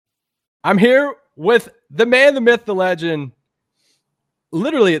I'm here with the man, the myth, the legend,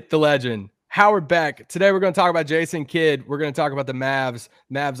 literally the legend, Howard Beck. Today we're going to talk about Jason Kidd. We're going to talk about the Mavs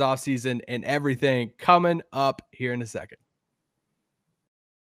offseason, and everything coming up here in a second.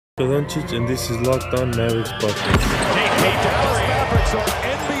 Doncic, and this is Locked On Mavericks podcast. Hey, Dallas Mavericks are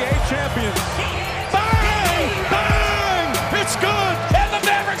NBA champions. Bang! Bang! It's good! And the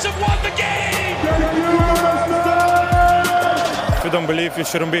Mavericks have won the game! If you don't believe, you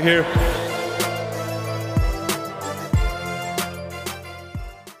shouldn't be here.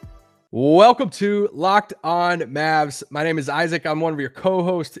 Welcome to Locked On Mavs. My name is Isaac. I'm one of your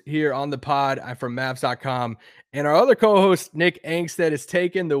co-hosts here on the pod. I'm from Mavs.com. And our other co-host, Nick Angstead, is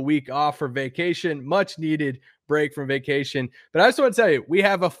taking the week off for vacation. Much needed break from vacation. But I just want to tell you, we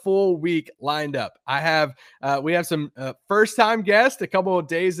have a full week lined up. We have some first-time guests, a couple of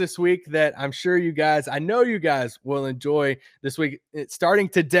days this week that I know you guys will enjoy this week. It's starting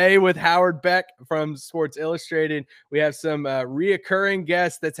today with Howard Beck from Sports Illustrated. We have some reoccurring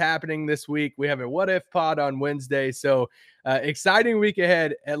guests that's happening this week. We have a What If pod on Wednesday. So exciting week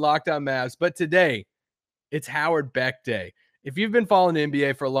ahead at Locked On Mavs. But today, it's Howard Beck Day. If you've been following the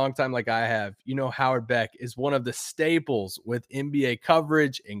NBA for a long time like I have, you know Howard Beck is one of the staples with NBA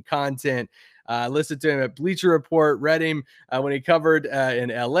coverage and content. Listened to him at Bleacher Report, read him when he covered in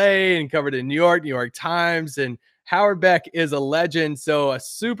LA and covered in New York Times. And Howard Beck is a legend, so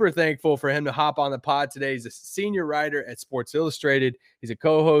super thankful for him to hop on the pod today. He's a senior writer at Sports Illustrated. He's a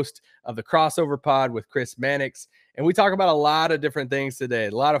co-host of the Crossover Pod with Chris Mannix. And we talk about a lot of different things today,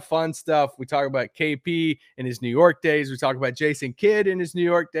 a lot of fun stuff. We talk about KP in his New York days. We talk about Jason Kidd in his New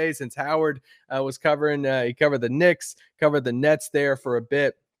York days since Howard was covering. He covered the Knicks, covered the Nets there for a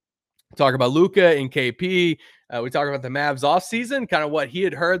bit. We talk about Luka and KP. We talk about the Mavs offseason, kind of what he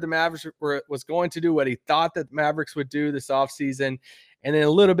had heard the Mavericks was going to do, what he thought that the Mavericks would do this offseason, and then a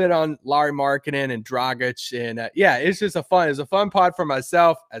little bit on Larry Markkinen and Dragic. And it's just a fun pod for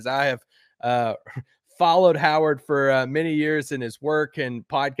myself, as I have followed Howard for many years in his work and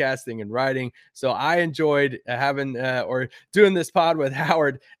podcasting and writing. So I enjoyed doing this pod with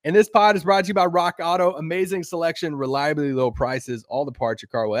Howard. And this pod is brought to you by Rock Auto. Amazing selection, reliably low prices, all the parts your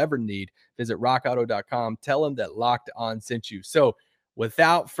car will ever need. Visit rockauto.com. Tell them that Locked On sent you. So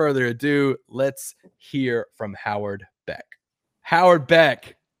without further ado, let's hear from Howard Beck. Howard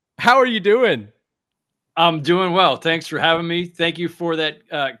Beck, how are you doing? I'm doing well. Thanks for having me. Thank you for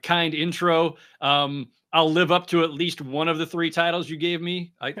that kind intro. I'll live up to at least one of the three titles you gave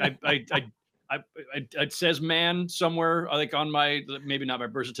me. It says man somewhere, like on my, maybe not my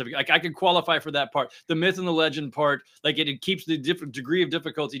birth certificate. Like I could qualify for that part. The myth and the legend part, like it keeps the different degree of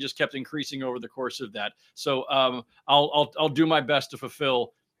difficulty just kept increasing over the course of that. So I'll do my best to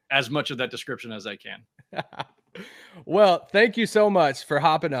fulfill as much of that description as I can. Well, thank you so much for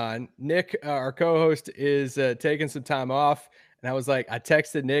hopping on. Nick, our co-host, is taking some time off. And I was like, I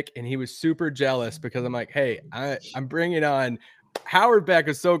texted Nick and he was super jealous because I'm like, hey, I'm bringing on Howard Beck.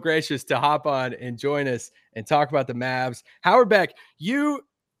 Was so gracious to hop on and join us and talk about the Mavs. Howard Beck,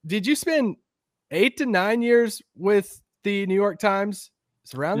 did you spend 8 to 9 years with the New York Times?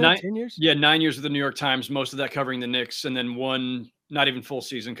 It's around 10 years? Yeah, 9 years with the New York Times, most of that covering the Knicks, and then one not even full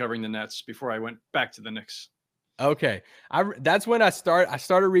season covering the Nets before I went back to the Knicks. Okay. That's when I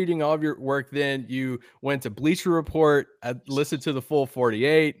started reading all of your work. Then you went to Bleacher Report. I listened to the full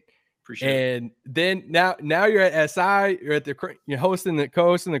 48. Appreciate it. And then now you're at SI. You're co-hosting the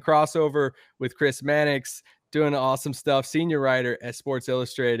Crossover with Chris Mannix, doing awesome stuff. Senior writer at Sports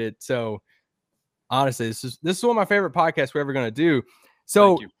Illustrated. So honestly, this is one of my favorite podcasts we're ever going to do.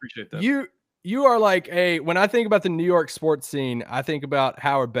 So thank you. Appreciate that. You are like when I think about the New York sports scene, I think about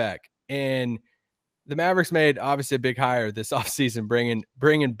Howard Beck. And the Mavericks made obviously a big hire this offseason,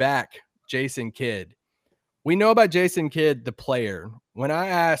 bringing back Jason Kidd. We know about Jason Kidd, the player. When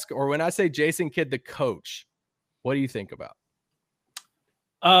I say Jason Kidd, the coach, what do you think about?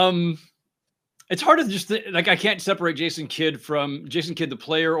 It's hard to just I can't separate Jason Kidd, the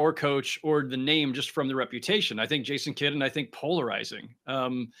player or coach, or the name just from the reputation. I think Jason Kidd, and I think polarizing.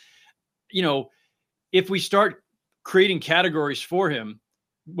 If we start creating categories for him,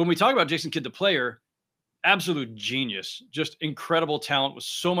 when we talk about Jason Kidd, the player, absolute genius, just incredible talent, was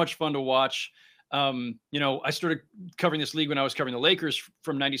so much fun to watch. I started covering this league when I was covering the Lakers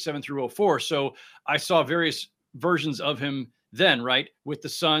from 97 through 04. So I saw various versions of him then, right? With the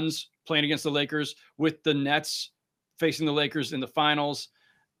Suns playing against the Lakers, with the Nets facing the Lakers in the finals.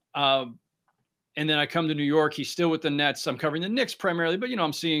 And then I come to New York, he's still with the Nets. I'm covering the Knicks primarily, but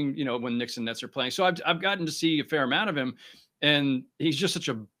I'm seeing, when Knicks and Nets are playing. So I've gotten to see a fair amount of him, and he's just such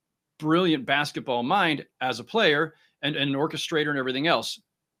a brilliant basketball mind as a player and an orchestrator and everything else.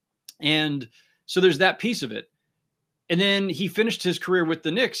 And so there's that piece of it. And then he finished his career with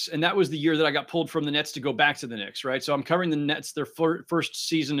the Knicks, and that was the year that I got pulled from the Nets to go back to the Knicks, right? So I'm covering the Nets, their first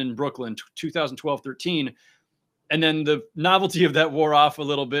season in Brooklyn, 2012-13. And then the novelty of that wore off a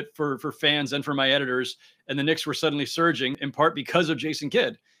little bit for fans and for my editors, and the Knicks were suddenly surging, in part because of Jason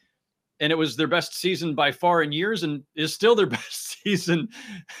Kidd. And it was their best season by far in years, and is still their best season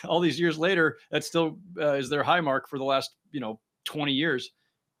all these years later. That still is their high mark for the last 20 years.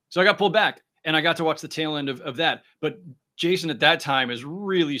 So I got pulled back, and I got to watch the tail end of that. But Jason at that time is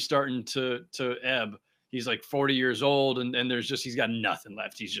really starting to ebb. He's like 40 years old, and he's got nothing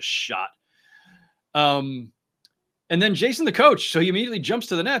left. He's just shot. And then Jason, the coach, so he immediately jumps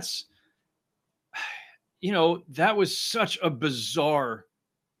to the Nets. That was such a bizarre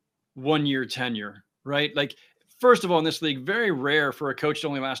one-year tenure, right? Like, first of all, in this league, very rare for a coach to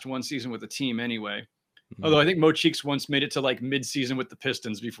only last one season with a team anyway. Mm-hmm. Although I think Mo Cheeks once made it to like mid-season with the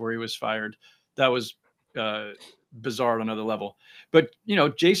Pistons before he was fired. That was bizarre on another level. But,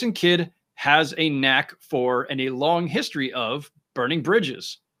 Jason Kidd has a knack for and a long history of burning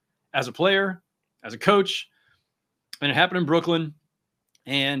bridges as a player, as a coach. And it happened in Brooklyn.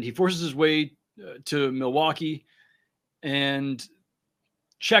 And he forces his way to Milwaukee, and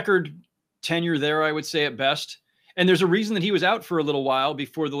checkered tenure there, I would say, at best. And there's a reason that he was out for a little while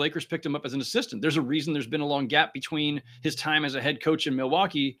before the Lakers picked him up as an assistant. There's a reason there's been a long gap between his time as a head coach in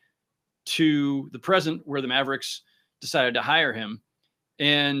Milwaukee to the present, where the Mavericks decided to hire him.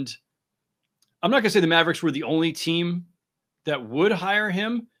 And I'm not going to say the Mavericks were the only team that would hire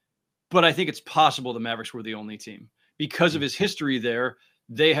him, but I think it's possible the Mavericks were the only team. Because of his history there,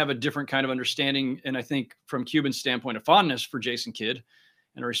 they have a different kind of understanding. And I think from Cuban's standpoint, a fondness for Jason Kidd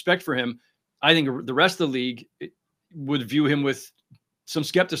and a respect for him. I think the rest of the league would view him with some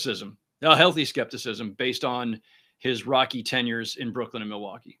skepticism, a healthy skepticism, based on his rocky tenures in Brooklyn and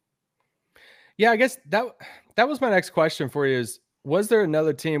Milwaukee. Yeah, I guess that was my next question for you is, was there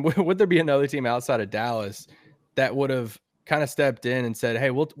another team, would there be another team outside of Dallas that would have kind of stepped in and said,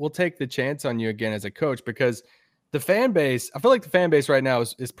 hey, we'll take the chance on you again as a coach? Because the fan base, I feel like the fan base right now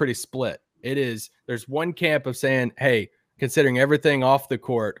is pretty split. There's one camp of saying, hey, considering everything off the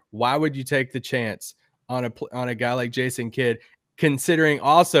court, why would you take the chance on a guy like Jason Kidd, considering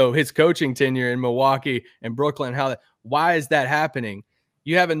also his coaching tenure in Milwaukee and Brooklyn? Why is that happening?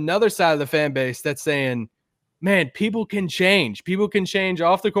 You have another side of the fan base that's saying, man, people can change. People can change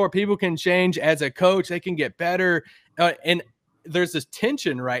off the court. People can change as a coach. They can get better. And there's this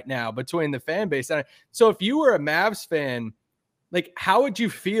tension right now between the fan base. So if you were a Mavs fan, like, how would you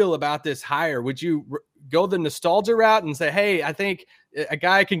feel about this hire? Would you go the nostalgia route and say, hey, I think a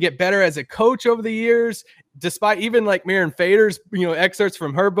guy can get better as a coach over the years, despite even like Miriam Fader's, excerpts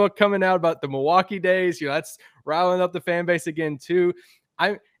from her book coming out about the Milwaukee days, that's riling up the fan base again too.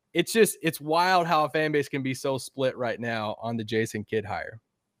 It's wild how a fan base can be so split right now on the Jason Kidd hire.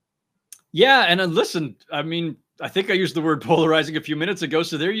 Yeah. And listen, I mean, I think I used the word polarizing a few minutes ago.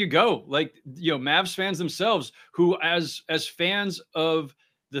 So there you go. Like, Mavs fans themselves, who as fans of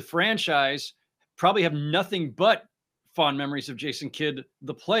the franchise probably have nothing but fond memories of Jason Kidd,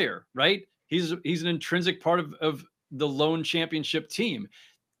 the player, right? He's an intrinsic part of the lone championship team.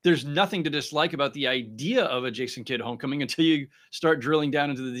 There's nothing to dislike about the idea of a Jason Kidd homecoming until you start drilling down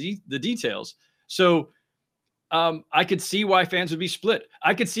into the details. So I could see why fans would be split.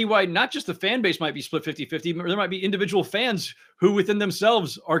 I could see why not just the fan base might be split 50-50, but there might be individual fans who within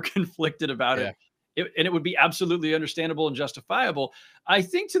themselves are conflicted about it. And it would be absolutely understandable and justifiable. I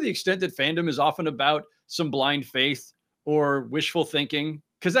think to the extent that fandom is often about some blind faith or wishful thinking,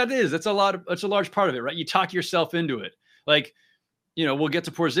 because that's a large part of it, right? You talk yourself into it. Like, we'll get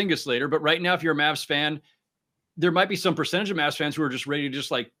to Porzingis later, but right now, if you're a Mavs fan, there might be some percentage of Mavs fans who are just ready to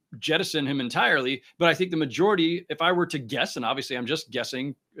just like jettison him entirely. But I think the majority, if I were to guess, and obviously I'm just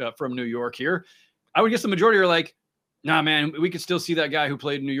guessing from New York here, I would guess the majority are like, nah, man, we could still see that guy who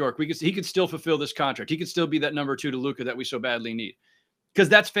played in New York. He could still fulfill this contract. He could still be that number 2 to Luka that we so badly need, because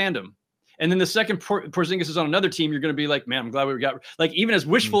that's fandom. And then the second Porzingis is on another team, you're going to be like, man, I'm glad we got, like, even as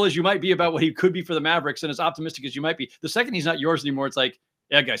wishful as you might be about what he could be for the Mavericks and as optimistic as you might be, the second he's not yours anymore, it's like,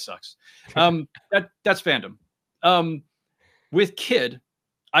 yeah, that guy sucks. That's fandom. With Kidd,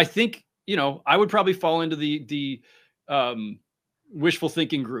 I think, I would probably fall into the wishful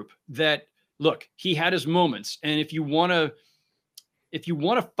thinking group that, look, he had his moments. And if you want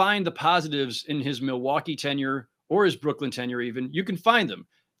to find the positives in his Milwaukee tenure or his Brooklyn tenure, even, you can find them.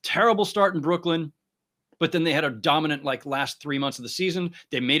 Terrible start in Brooklyn, but then they had a dominant, like, last 3 months of the season.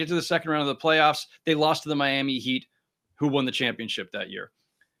 They made it to the second round of the playoffs. They lost to the Miami Heat, who won the championship that year.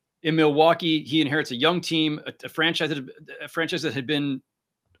 In Milwaukee, he inherits a young team, a franchise that had been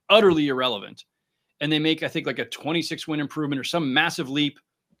utterly irrelevant. And they make, I think, like a 26-win improvement or some massive leap.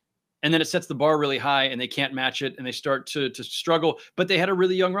 And then it sets the bar really high and they can't match it and they start to struggle. But they had a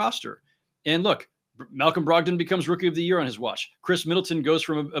really young roster. And look, Malcolm Brogdon becomes Rookie of the Year on his watch. Chris Middleton goes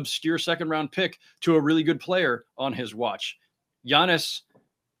from an obscure second-round pick to a really good player on his watch. Giannis,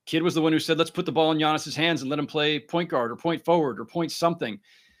 Kid was the one who said, let's put the ball in Giannis's hands and let him play point guard or point forward or point something.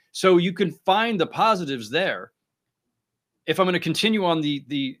 So you can find the positives there. If I'm going to continue on the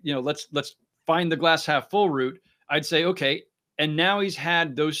let's find the glass half full route, I'd say, okay, and now he's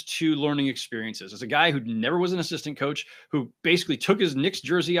had those 2 learning experiences as a guy who never was an assistant coach, who basically took his Knicks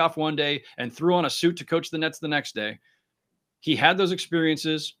jersey off one day and threw on a suit to coach the Nets the next day. He had those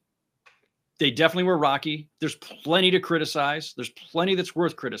experiences. They definitely were rocky. There's plenty to criticize. There's plenty that's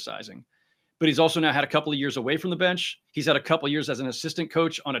worth criticizing. But he's also now had a couple of years away from the bench. He's had a couple of years as an assistant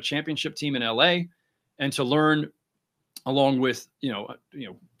coach on a championship team in LA, and to learn along with,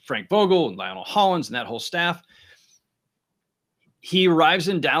 Frank Vogel and Lionel Hollins and that whole staff. He arrives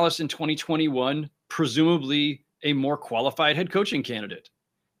in Dallas in 2021, presumably a more qualified head coaching candidate.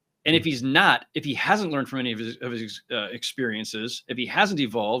 And if he hasn't learned from any of his experiences, if he hasn't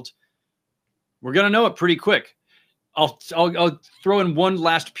evolved, we're going to know it pretty quick. I'll throw in one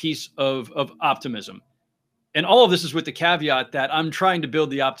last piece of optimism. And all of this is with the caveat that I'm trying to build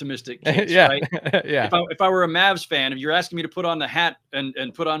the optimistic case, yeah. right? Yeah. If I were a Mavs fan, if you're asking me to put on the hat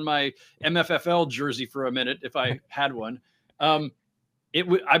and put on my MFFL jersey for a minute, if I had one, I'm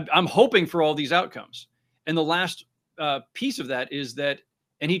hoping for all these outcomes. And the last piece of that is that,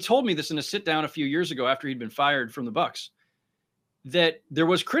 and he told me this in a sit down a few years ago after he'd been fired from the Bucks, that there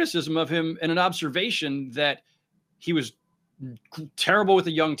was criticism of him and an observation that he was terrible with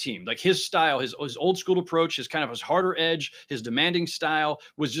a young team. Like his style, his old school approach, his kind of his harder edge, his demanding style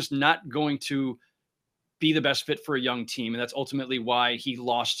was just not going to be the best fit for a young team. And that's ultimately why he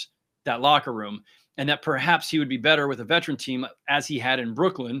lost that locker room. And that perhaps he would be better with a veteran team as he had in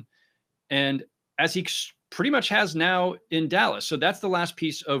Brooklyn and as he pretty much has now in Dallas. So that's the last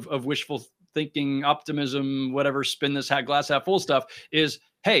piece of wishful thinking, optimism, whatever, spin this glass half full stuff is,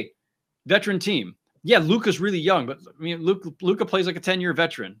 hey, veteran team. Yeah, Luka's really young, but I mean, Luka plays like a 10-year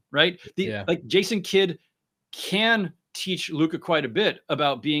veteran, right? Like Jason Kidd can teach Luka quite a bit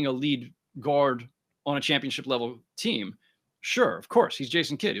about being a lead guard on a championship level team. Sure, of course, he's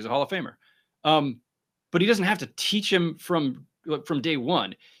Jason Kidd. He's a Hall of Famer. But he doesn't have to teach him from day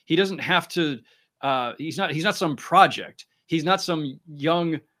one. He doesn't have to. He's not some project. He's not some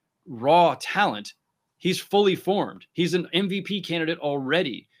young raw talent. He's fully formed. He's an MVP candidate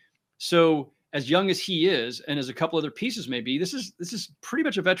already. So as young as he is, and as a couple other pieces may be, this is pretty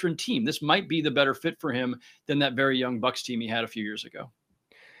much a veteran team. This might be the better fit for him than that very young Bucks team he had a few years ago.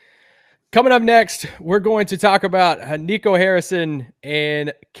 Coming up next, we're going to talk about Nico Harrison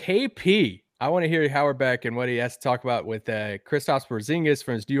and KP. I want to hear Howard Beck and what he has to talk about with Kristaps Porzingis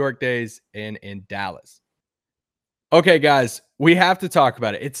from his New York days in Dallas. Okay, guys, we have to talk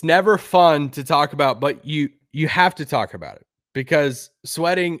about it. It's never fun to talk about, but you have to talk about it. Because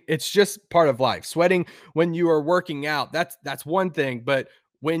sweating, it's just part of life. Sweating when you are working out, that's one thing. But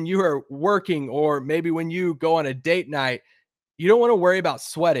when you are working, or maybe when you go on a date night, you don't want to worry about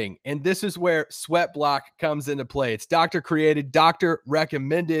sweating. And this is where Sweat Block comes into play. It's doctor created, doctor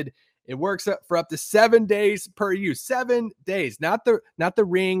recommended. It works for up to 7 days per use. 7 days, not the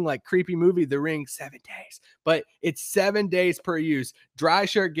Ring, like creepy movie, The Ring, 7 days, but it's 7 days per use. Dry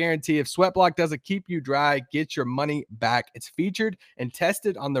shirt guarantee. If Sweat Block doesn't keep you dry, get your money back. It's featured and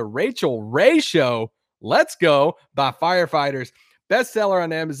tested on the Rachel Ray Show. Let's go by firefighters. Bestseller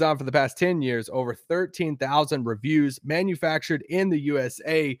on Amazon for the past 10 years, over 13,000 reviews, manufactured in the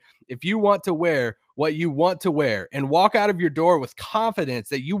USA. If you want to wear what you want to wear and walk out of your door with confidence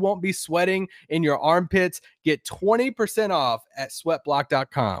that you won't be sweating in your armpits, get 20% off at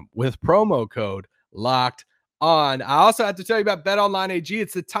sweatblock.com with promo code LOCKED on. I also have to tell you about BetOnline AG.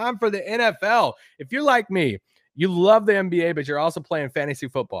 It's the time for the NFL. If you're like me, you love the NBA, but you're also playing fantasy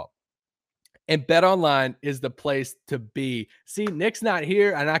football. And BetOnline is the place to be. See, Nick's not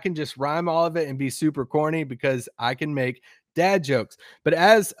here, and I can just rhyme all of it and be super corny because I can make dad jokes. But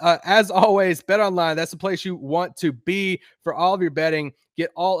as always, BetOnline, that's the place you want to be for all of your betting.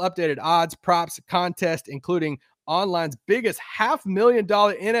 Get all updated odds, props, contests, including online's biggest $500,000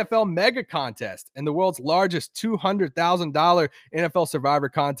 NFL mega contest and the world's largest $200,000 NFL Survivor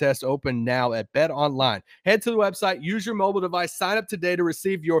contest, open now at BetOnline. Head to the website, use your mobile device, sign up today to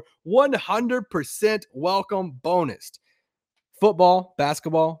receive your 100% welcome bonus. Football,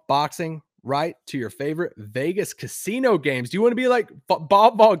 basketball, boxing, right to your favorite Vegas casino games. Do you want to be like Bob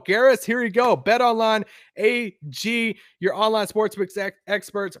Bulgaris? Here you go. Bet Online AG, your online sportsbook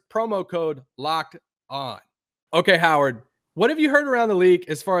experts. Promo code Locked On. Okay, Howard, what have you heard around the league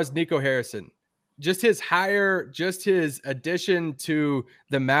as far as Nico Harrison? Just his hire, just his addition to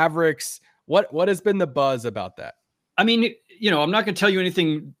the Mavericks. What has been the buzz about that? I mean, I'm not going to tell you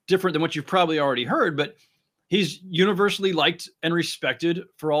anything different than what you've probably already heard, but he's universally liked and respected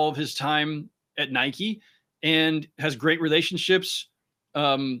for all of his time at Nike and has great relationships.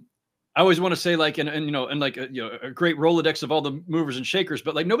 I always want to say like a great Rolodex of all the movers and shakers,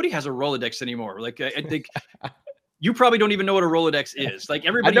 but like nobody has a Rolodex anymore. Like I think you probably don't even know what a Rolodex is. Like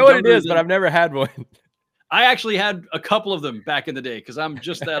everybody, I know what it is, but I've never had one. I actually had a couple of them back in the day because I'm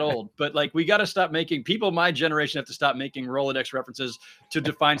just that old. But like, we got to stop making people my generation have to stop making Rolodex references to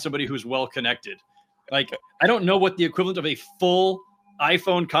define somebody who's well connected. Like, I don't know what the equivalent of a full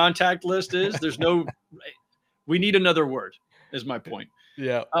iPhone contact list is. We need another word, is my point.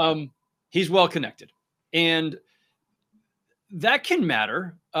 Yeah. He's well connected, and that can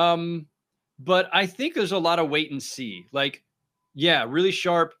matter. But I think there's a lot of wait and see. Like, yeah, really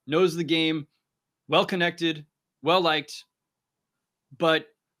sharp, knows the game, well connected, well liked, but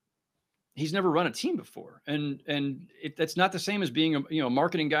he's never run a team before, and that's not the same as being a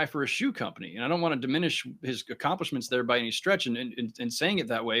marketing guy for a shoe company. And I don't want to diminish his accomplishments there by any stretch, and saying it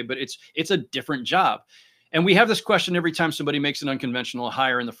that way, but it's a different job. And we have this question every time somebody makes an unconventional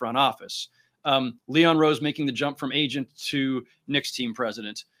hire in the front office. Leon Rose making the jump from agent to Knicks team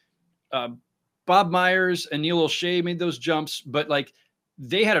president. Bob Myers and Neil O'Shea made those jumps, but like,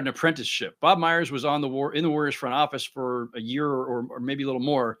 they had an apprenticeship. Bob Myers was in the Warriors front office for a year or maybe a little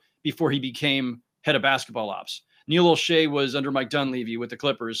more before he became head of basketball ops. Neil O'Shea was under Mike Dunleavy with the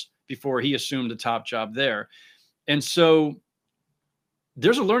Clippers before he assumed the top job there. And so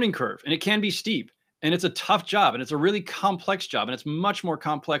there's a learning curve, and it can be steep, and it's a tough job, and it's a really complex job, and it's much more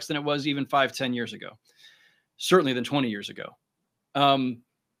complex than it was even 5-10 years ago, certainly than 20 years ago.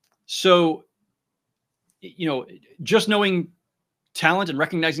 So, just knowing talent and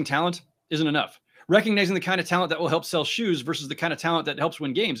recognizing talent isn't enough. Recognizing the kind of talent that will help sell shoes versus the kind of talent that helps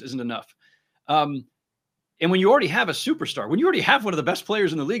win games isn't enough. And when you already have a superstar, when you already have one of the best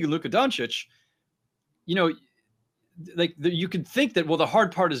players in the league in Luka Doncic, you could think that, well, the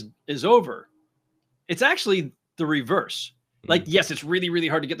hard part is over. It's actually the reverse. Like, yes, it's really, really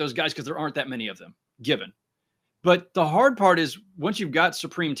hard to get those guys because there aren't that many of them given. But the hard part is once you've got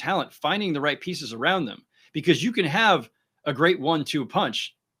supreme talent, finding the right pieces around them, because you can have a great 1-2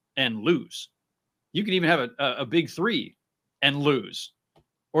 punch and lose. You can even have a big three and lose,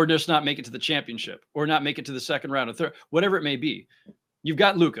 or just not make it to the championship, or not make it to the second round or third, whatever it may be. You've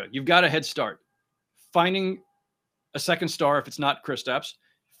got Luka. You've got a head start. Finding a second star, if it's not Kristaps,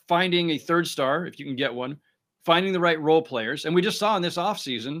 finding a third star, if you can get one, finding the right role players. And we just saw in this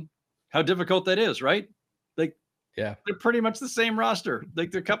offseason how difficult that is, right? Like, yeah, they're pretty much the same roster.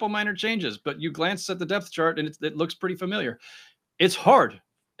 Like, there are a couple minor changes, but you glance at the depth chart and it looks pretty familiar. It's hard.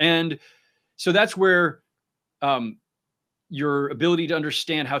 And so that's where your ability to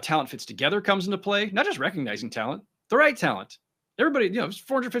understand how talent fits together comes into play. Not just recognizing talent, the right talent. Everybody, there's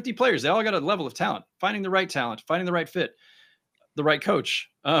 450 players. They all got a level of talent. Finding the right talent, finding the right fit, the right coach.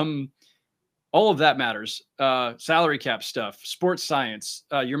 All of that matters. Salary cap stuff, sports science,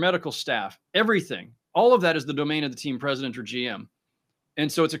 your medical staff, everything. All of that is the domain of the team president or GM.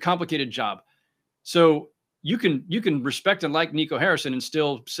 And so it's a complicated job. So you can respect and like Nico Harrison and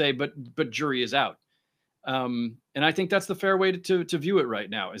still say, but jury is out. And I think that's the fair way to view it right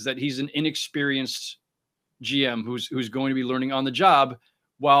now, is that he's an inexperienced GM who's going to be learning on the job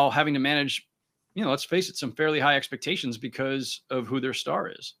while having to manage, let's face it, some fairly high expectations because of who their star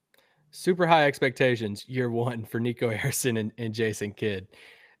is. Super high expectations year one for Nico Harrison and Jason Kidd.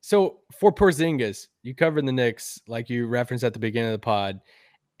 So for Porzingis, you covered the Knicks, like you referenced at the beginning of the pod,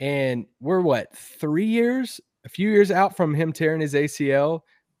 and we're a few years out from him tearing his ACL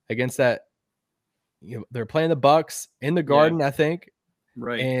against that. They're playing the Bucks in the Garden, I think.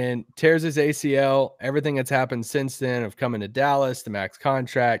 Right. And tears his ACL, everything that's happened since then of coming to Dallas, the max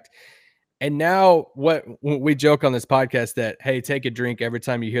contract. And now we joke on this podcast that, hey, take a drink every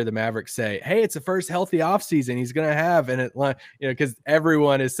time you hear the Mavericks say, hey, it's the first healthy offseason he's going to have. And it, because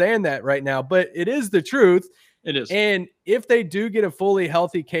everyone is saying that right now, but it is the truth. It is. And if they do get a fully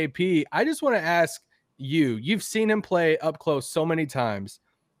healthy KP, I just want to ask you've seen him play up close so many times.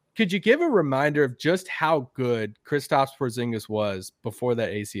 Could you give a reminder of just how good Kristaps Porzingis was before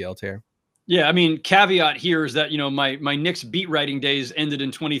that ACL tear? Yeah, I mean, caveat here is that, my Knicks beat writing days ended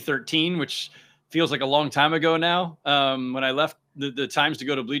in 2013, which feels like a long time ago now. When I left the times to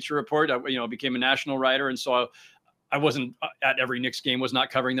go to Bleacher Report. I became a national writer, and so I wasn't at every Knicks game, was not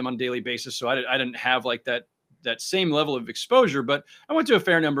covering them on a daily basis. So I didn't have like that same level of exposure, but I went to a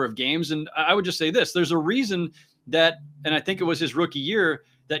fair number of games. And I would just say this, there's a reason that, and I think it was his rookie year,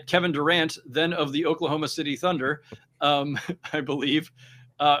 that Kevin Durant, then of the Oklahoma City Thunder, I believe,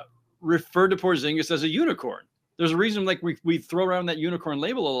 referred to Porzingis as a unicorn. There's a reason, like we throw around that unicorn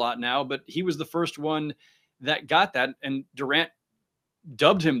label a lot now, but he was the first one that got that. And Durant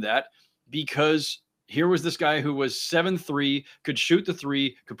dubbed him that because here was this guy who was 7'3", could shoot the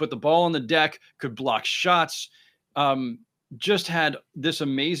three, could put the ball on the deck, could block shots, just had this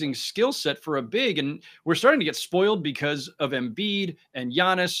amazing skill set for a big. And we're starting to get spoiled because of Embiid and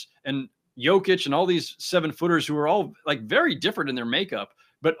Giannis and Jokic and all these 7-footers who are all like very different in their makeup,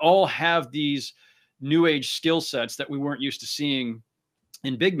 but all have these new age skill sets that we weren't used to seeing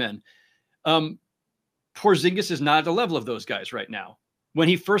in big men. Porzingis is not at the level of those guys right now. When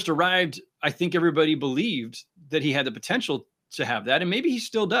he first arrived, I think everybody believed that he had the potential to have that, and maybe he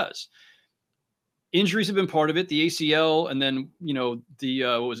still does. Injuries have been part of it, the ACL, and then,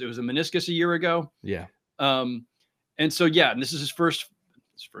 it was a meniscus a year ago. Yeah. And so, and this is his first,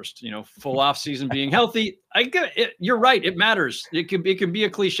 full off season being healthy. You're right. It matters. It can be a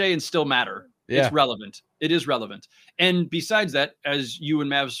cliche and still matter. Yeah. It's relevant. It is relevant. And besides that, as you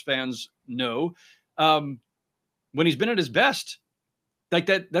and Mavs fans know, when he's been at his best, like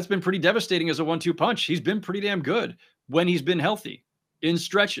that's been pretty devastating as a 1-2 punch. He's been pretty damn good when he's been healthy in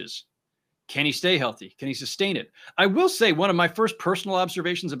stretches. Can he stay healthy? Can he sustain it? I will say one of my first personal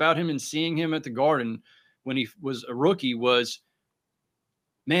observations about him and seeing him at the Garden when he was a rookie was,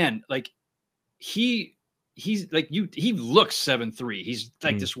 man, like he's like he looks 7'3". He's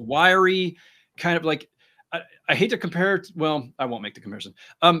like this wiry kind of like, I hate to compare it. Well, I won't make the comparison.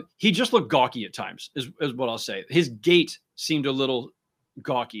 He just looked gawky at times is what I'll say. His gait seemed a little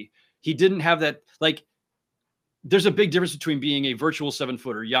gawky. He didn't have that, like, there's a big difference between being a virtual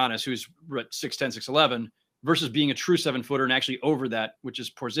 7-footer, Giannis, who's 6'10", 6'11", versus being a true 7-footer and actually over that, which is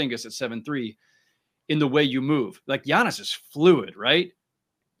Porzingis at 7'3", in the way you move. Like Giannis is fluid, right?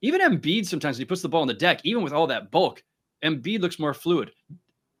 Even Embiid, sometimes he puts the ball on the deck, even with all that bulk, Embiid looks more fluid.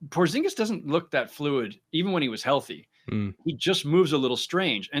 Porzingis doesn't look that fluid, even when he was healthy. He just moves a little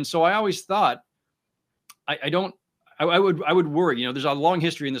strange. And so I always thought, I would worry, there's a long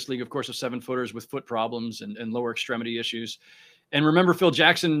history in this league, of course, of 7-footers with foot problems and lower extremity issues. And remember, Phil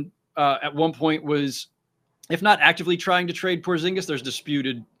Jackson at one point was, if not actively trying to trade Porzingis, there's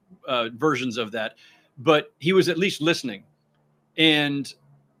disputed versions of that, but he was at least listening. And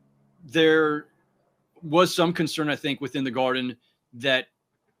there was some concern, I think, within the Garden that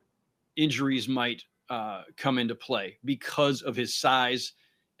injuries might come into play because of his size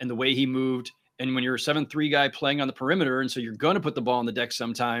and the way he moved. And when you're a 7'3" guy playing on the perimeter, and so you're going to put the ball on the deck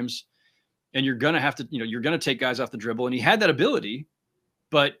sometimes, and you're going to have to, you're going to take guys off the dribble. And he had that ability,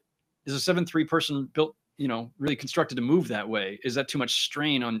 but is a 7'3" person built, really constructed to move that way? Is that too much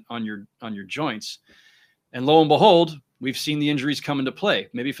strain on your joints? And lo and behold, we've seen the injuries come into play.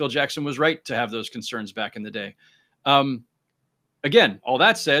 Maybe Phil Jackson was right to have those concerns back in the day. Again, all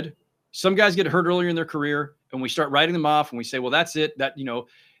that said, some guys get hurt earlier in their career, and we start writing them off, and we say, well, that's it.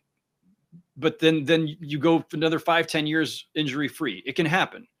 But then you go for another 5-10 years injury free. It can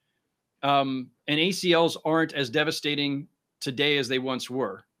happen. And ACLs aren't as devastating today as they once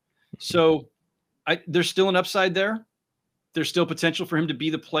were. So there's still an upside there. There's still potential for him to be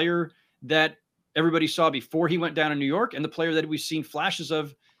the player that everybody saw before he went down in New York and the player that we've seen flashes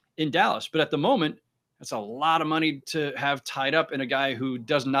of in Dallas. But at the moment, that's a lot of money to have tied up in a guy who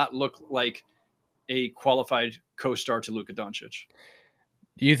does not look like a qualified co-star to Luka Doncic.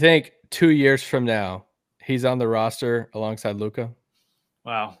 Do you think 2 years from now he's on the roster alongside Luka?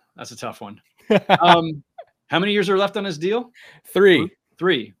 Wow, that's a tough one. How many years are left on his deal? Three.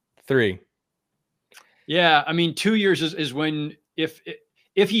 Yeah, I mean, 2 years is when if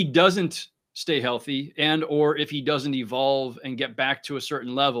he doesn't stay healthy and or if he doesn't evolve and get back to a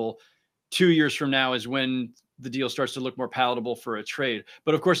certain level, 2 years from now is when the deal starts to look more palatable for a trade.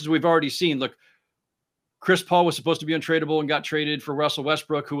 But of course, as we've already seen, look, Chris Paul was supposed to be untradeable and got traded for Russell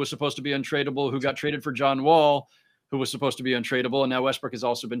Westbrook, who was supposed to be untradeable, who got traded for John Wall, who was supposed to be untradeable. And now Westbrook has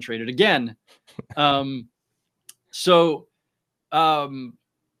also been traded again. I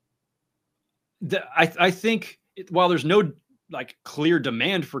think while there's no like clear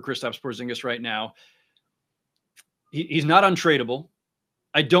demand for Kristaps Porzingis right now, he's not untradeable.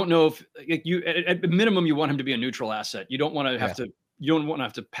 I don't know if at minimum you want him to be a neutral asset. You don't want to have to. You don't want to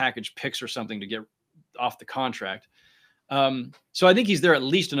have to package picks or something to get off the contract. So I think he's there at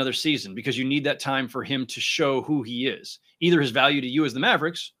least another season because you need that time for him to show who he is, either his value to you as the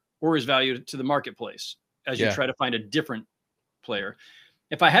Mavericks or his value to the marketplace as you try to find a different player.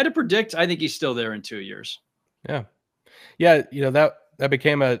 If I had to predict, I think he's still there in 2 years. Yeah. Yeah. That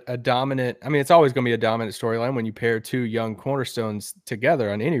became a dominant. I mean, it's always going to be a dominant storyline when you pair two young cornerstones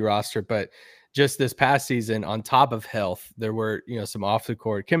together on any roster. But just this past season, on top of health, there were, some off the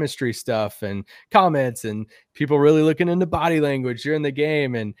court chemistry stuff and comments and people really looking into body language during the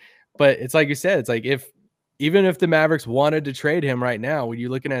game. But it's like you said, it's like even if the Mavericks wanted to trade him right now, when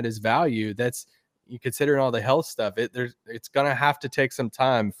you're looking at his value, you considering all the health stuff, it's going to have to take some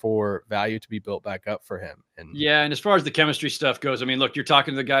time for value to be built back up for him. And as far as the chemistry stuff goes, I mean, look, you're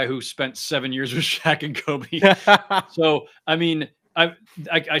talking to the guy who spent 7 years with Shaq and Kobe. So, I mean,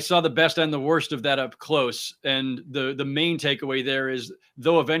 I saw the best and the worst of that up close. And the main takeaway there is,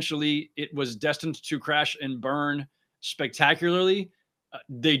 though eventually it was destined to crash and burn spectacularly,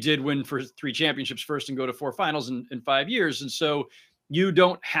 they did win for 3 championships first and go to 4 finals in 5 years. And so you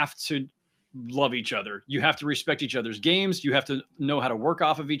don't have to love each other. You have to respect each other's games. You have to know how to work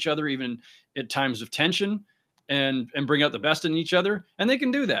off of each other, even at times of tension, and bring out the best in each other. And they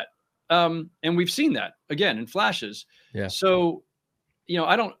can do that. And we've seen that again in flashes. Yeah. So,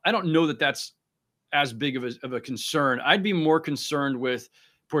 I don't know that that's as big of a concern. I'd be more concerned with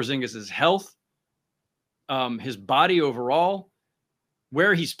Porzingis' health, his body overall,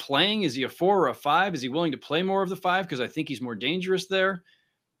 where he's playing. Is he a 4 or a 5? Is he willing to play more of the 5? Because I think he's more dangerous there.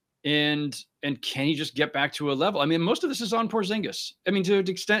 And can he just get back to a level? I mean, most of this is on Porzingis. I mean, to an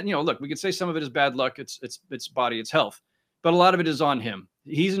extent, look, we could say some of it is bad luck. It's body, it's health, but a lot of it is on him.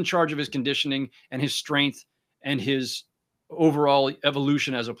 He's in charge of his conditioning and his strength and his overall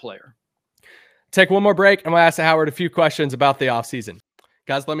evolution as a player. Take one more break. I'm going to ask Howard a few questions about the offseason.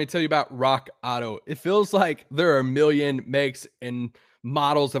 Guys, let me tell you about Rock Auto. It feels like there are a million makes and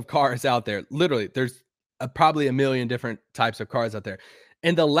models of cars out there. Literally, there's probably a million different types of cars out there.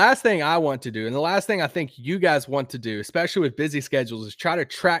 And the last thing I want to do, and the last thing I think you guys want to do, especially with busy schedules, is try to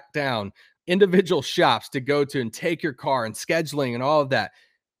track down individual shops to go to and take your car and scheduling and all of that.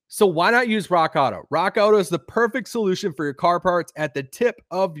 So why not use Rock Auto? Rock Auto is the perfect solution for your car parts at the tip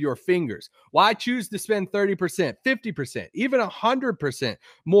of your fingers. Why choose to spend 30%, 50%, even 100%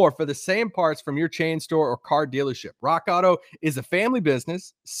 more for the same parts from your chain store or car dealership? Rock Auto is a family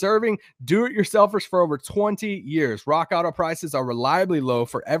business serving do-it-yourselfers for over 20 years. Rock Auto prices are reliably low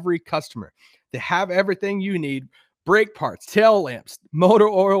for every customer. They have everything you need: brake parts, tail lamps, motor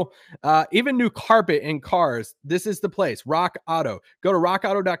oil, even new carpet in cars. This is the place, Rock Auto. Go to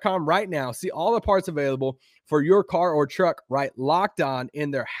rockauto.com right now. See all the parts available for your car or truck, right? Locked On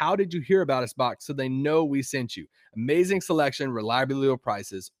in their How Did You Hear About Us box so they know we sent you. Amazing selection, reliably low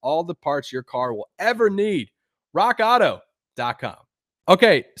prices, all the parts your car will ever need. rockauto.com.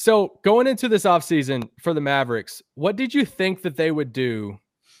 Okay, so going into this offseason for the Mavericks, what did you think that they would do?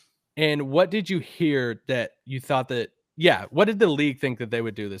 And what did you hear that you thought that, what did the league think that they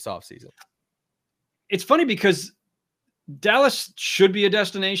would do this offseason? It's funny because Dallas should be a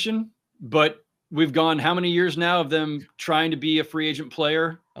destination, but we've gone how many years now of them trying to be a free agent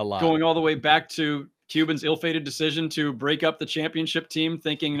player? A lot. Going all the way back to Cuban's ill-fated decision to break up the championship team,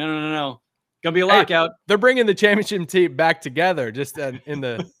 thinking, no. Gonna be a lockout. Hey, they're bringing the championship team back together, just in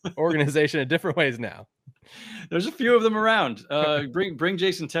the organization in different ways now. There's a few of them around. Bring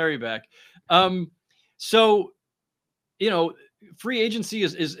Jason Terry back. So, free agency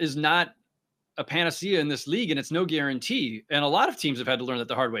is not a panacea in this league, and it's no guarantee. And a lot of teams have had to learn that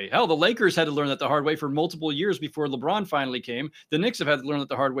the hard way. Hell, the Lakers had to learn that the hard way for multiple years before LeBron finally came. The Knicks have had to learn that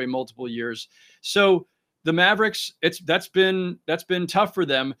the hard way multiple years. So the Mavericks, that's been tough for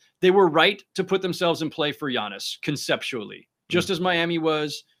them. They were right to put themselves in play for Giannis conceptually, just as Miami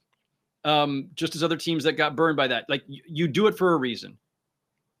was. Just as other teams that got burned by that. Like, you do it for a reason.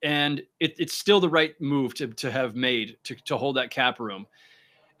 And it's still the right move to have made to hold that cap room.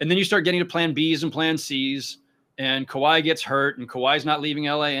 And then you start getting to plan Bs and plan Cs, and Kawhi gets hurt, and Kawhi's not leaving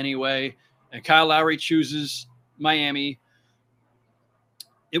LA anyway, and Kyle Lowry chooses Miami.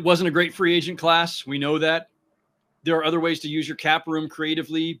 It wasn't a great free agent class. We know that. There are other ways to use your cap room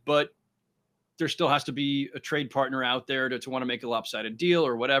creatively, but there still has to be a trade partner out there to want to make a lopsided deal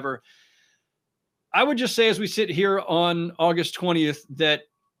or whatever. I would just say, as we sit here on August 20th, that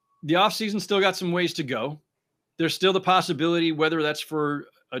the offseason still got some ways to go. There's still the possibility, whether that's for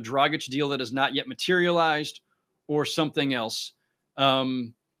a Dragic deal that has not yet materialized or something else.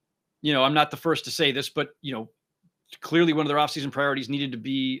 I'm not the first to say this, but, clearly one of their offseason priorities needed to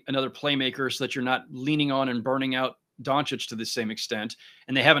be another playmaker so that you're not leaning on and burning out Doncic to the same extent.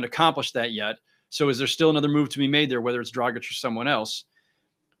 And they haven't accomplished that yet. So is there still another move to be made there, whether it's Dragic or someone else?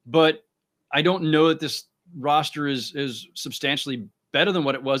 But I don't know that this roster is substantially better than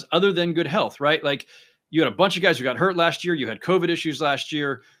what it was, other than good health, right? Like, you had a bunch of guys who got hurt last year. You had COVID issues last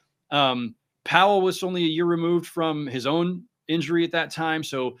year. Powell was only a year removed from his own injury at that time.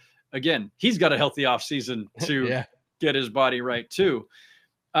 So again, he's got a healthy offseason to get his body right too.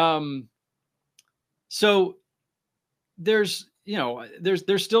 So there's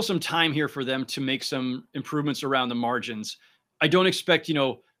still some time here for them to make some improvements around the margins. I don't expect,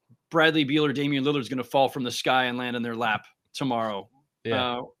 Bradley Beal or Damian Lillard is going to fall from the sky and land in their lap tomorrow.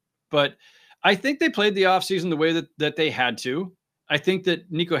 Yeah. But I think they played the offseason the way that they had to. I think that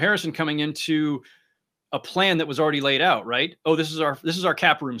Nico Harrison coming into a plan that was already laid out, right? Oh, this is our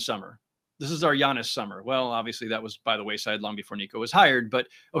cap room summer. This is our Giannis summer. Well, obviously that was by the wayside long before Nico was hired, but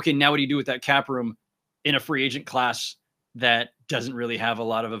okay, now what do you do with that cap room in a free agent class that doesn't really have a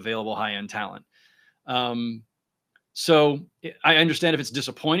lot of available high-end talent? So I understand if it's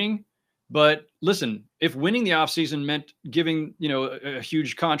disappointing, but listen, if winning the offseason meant giving, a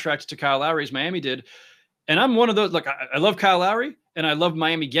huge contract to Kyle Lowry as Miami did, and I'm one of those, like, I love Kyle Lowry and I love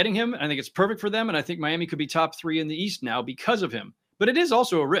Miami getting him. I think it's perfect for them. And I think Miami could be top 3 in the East now because of him, but it is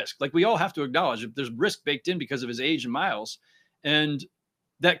also a risk. Like, we all have to acknowledge there's risk baked in because of his age and miles. And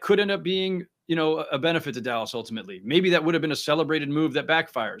that could end up being, a benefit to Dallas ultimately. Maybe that would have been a celebrated move that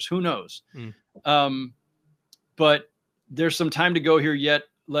backfires. Who knows? But there's some time to go here yet.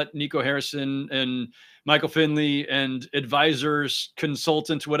 Let Nico Harrison and Michael Finley and advisors,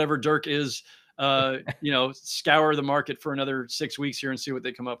 consultant, whatever Dirk is, scour the market for another 6 weeks here and see what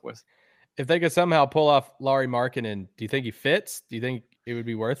they come up with. If they could somehow pull off Lauri Markkanen, do you think he fits? Do you think it would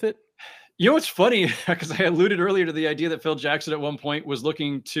be worth it? It's funny because I alluded earlier to the idea that Phil Jackson at one point was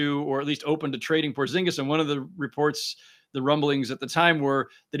looking to, or at least open to trading Porzingis. And one of the reports, the rumblings at the time were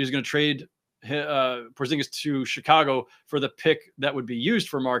that he was going to trade Porzingis to Chicago for the pick that would be used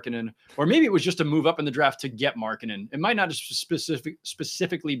for Markkanen, or maybe it was just a move up in the draft to get Markkanen. It might not have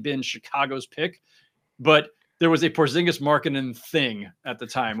specifically been Chicago's pick, but there was a Porzingis Markkanen thing at the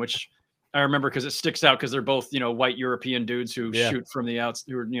time, which I remember because it sticks out because they're both, white European dudes who shoot from the outs,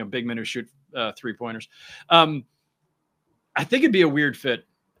 who are, big men who shoot 3-pointers. I think it'd be a weird fit.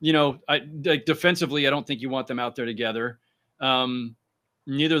 Defensively, I don't think you want them out there together.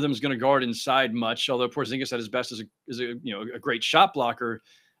 Neither of them is going to guard inside much, although Porzingis at his best is a great shot blocker.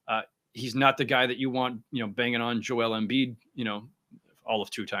 He's not the guy that you want, banging on Joel Embiid, all of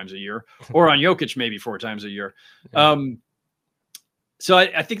 2 times a year, or on Jokic maybe 4 times a year. So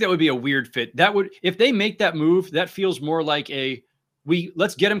I think that would be a weird fit. That would, if they make that move, that feels more like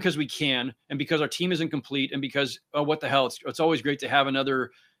let's get him because we can, and because our team isn't complete, and because, what the hell, it's always great to have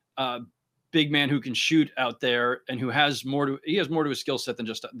another big man who can shoot out there and who has more to his skill set than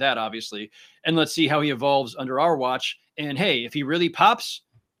just that, obviously. And let's see how he evolves under our watch. And hey, if he really pops,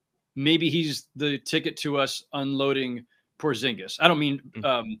 maybe he's the ticket to us unloading Porzingis. I don't mean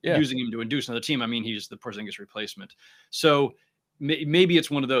using him to induce another team. I mean, he's the Porzingis replacement. So maybe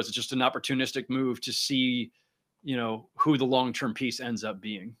it's one of those. It's just an opportunistic move to see, who the long-term piece ends up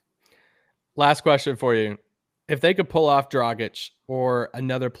being. Last question for you. If they could pull off Dragic or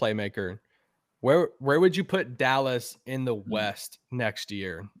another playmaker, where would you put Dallas in the West next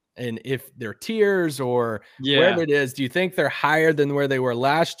year? And if they're tiers or wherever it is, do you think they're higher than where they were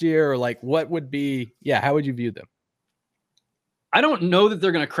last year? Or like, what would be, how would you view them? I don't know that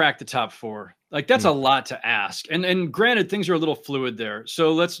they're going to crack the top 4. Like, that's a lot to ask. And granted, things are a little fluid there.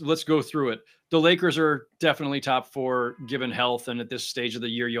 So let's go through it. The Lakers are definitely top 4 given health. And at this stage of the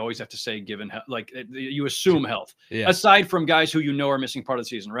year, you always have to say given health, like you assume health, aside from guys who are missing part of the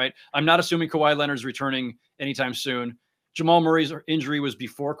season, right? I'm not assuming Kawhi Leonard's returning anytime soon. Jamal Murray's injury was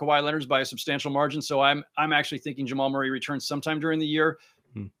before Kawhi Leonard's by a substantial margin. So I'm actually thinking Jamal Murray returns sometime during the year,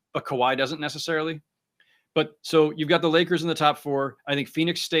 but Kawhi doesn't necessarily. But so you've got the Lakers in the top 4. I think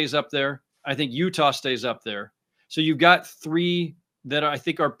Phoenix stays up there. I think Utah stays up there. So you've got 3 that I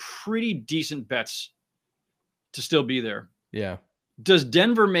think are pretty decent bets to still be there. Yeah. Does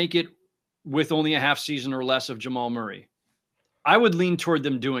Denver make it with only a half season or less of Jamal Murray? I would lean toward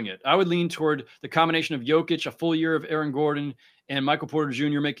them doing it. I would lean toward the combination of Jokic, a full year of Aaron Gordon, and Michael Porter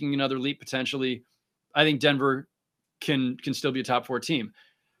Jr. making another leap potentially. I think Denver can still be a top 4 team.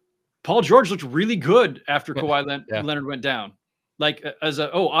 Paul George looked really good after Kawhi Leonard went down. Like,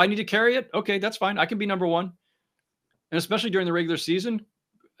 I need to carry it. Okay, that's fine. I can be number 1. And especially during the regular season,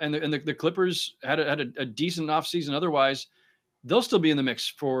 and the Clippers had a decent offseason otherwise, they'll still be in the mix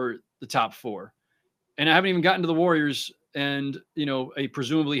for the top 4. And I haven't even gotten to the Warriors and, a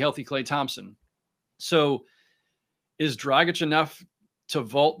presumably healthy Klay Thompson. So is Dragic enough to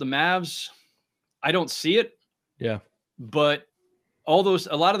vault the Mavs? I don't see it. Yeah. But a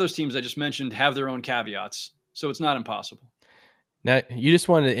lot of those teams I just mentioned have their own caveats, so it's not impossible. Now, you just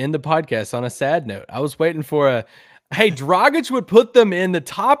wanted to end the podcast on a sad note. I was waiting for hey, Dragic would put them in the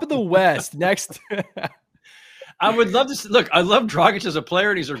top of the West next. I would love to look. I love Dragic as a player,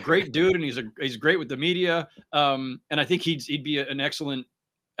 and he's a great dude, and he's great with the media. And I think he'd be an excellent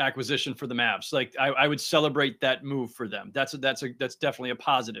acquisition for the Mavs. Like I would celebrate that move for them. That's definitely a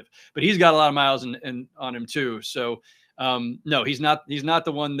positive. But he's got a lot of miles on him too. So no, he's not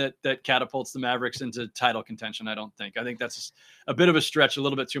the one that catapults the Mavericks into title contention. I don't think. I think that's a bit of a stretch, a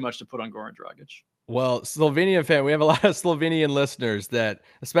little bit too much to put on Goran Dragic. Well, Slovenian fan, we have a lot of Slovenian listeners that,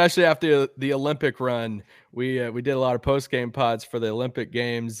 especially after the Olympic run, we did a lot of post game pods for the Olympic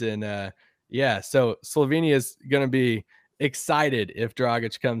Games, and yeah, so Slovenia is going to be excited if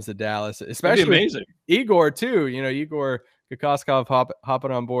Dragic comes to Dallas, especially amazing. Igor too. You know, Igor Kokoskov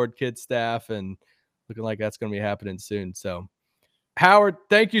hopping on board kid staff, and looking like that's going to be happening soon. So, Howard,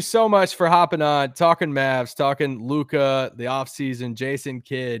 thank you so much for hopping on, talking Mavs, talking Luka, the offseason, Jason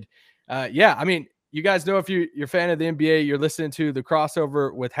Kidd. Yeah, I mean, you guys know if you're a fan of the NBA, you're listening to the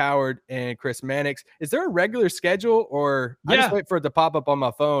crossover with Howard and Chris Mannix. Is there a regular schedule, or I just wait for it to pop up on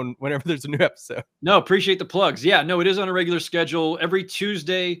my phone whenever there's a new episode? No, appreciate the plugs. Yeah, no, it is on a regular schedule. Every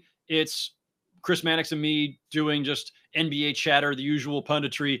Tuesday, it's Chris Mannix and me doing just NBA chatter, the usual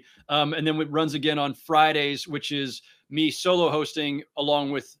punditry. And then it runs again on Fridays, which is me solo hosting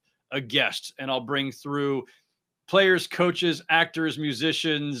along with a guest. And I'll bring through players, coaches, actors,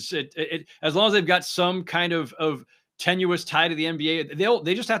 musicians. As long as they've got some kind of tenuous tie to the NBA,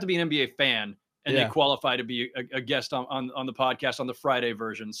 they just have to be an NBA fan, and they qualify to be a guest on the podcast on the Friday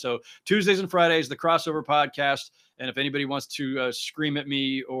version. So Tuesdays and Fridays, the crossover podcast. And if anybody wants to scream at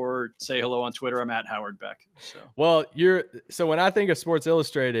me or say hello on Twitter, I'm at Howard Beck. So, well, so when I think of Sports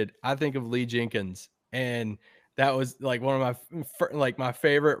Illustrated, I think of Lee Jenkins, and that was like one of my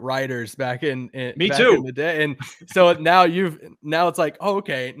favorite writers back in the day. And so now it's like, oh,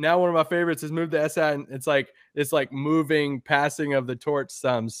 okay, now one of my favorites has moved to SI, and it's like moving, passing of the torch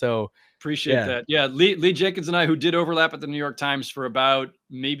some. So appreciate that. Yeah, Lee Jenkins and I, who did overlap at the New York Times for about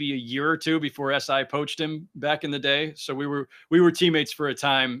maybe a year or two before SI poached him back in the day. So we were teammates for a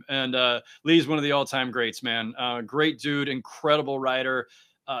time, and Lee's one of the all-time greats, man. Great dude, incredible writer.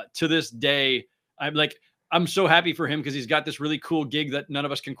 To this day, I'm so happy for him because he's got this really cool gig that none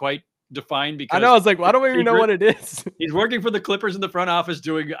of us can quite define. Because I know, I was like, well, I don't even know what it is. He's working for the Clippers in the front office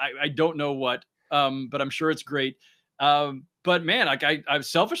doing, I don't know what, but I'm sure it's great. But man, like I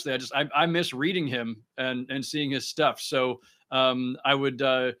selfishly, I miss reading him and seeing his stuff. So I would,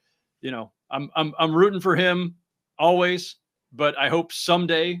 I'm rooting for him always, but I hope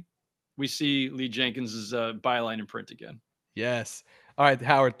someday we see Lee Jenkins's byline in print again. Yes. All right,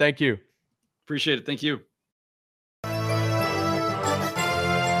 Howard. Thank you. Appreciate it. Thank you.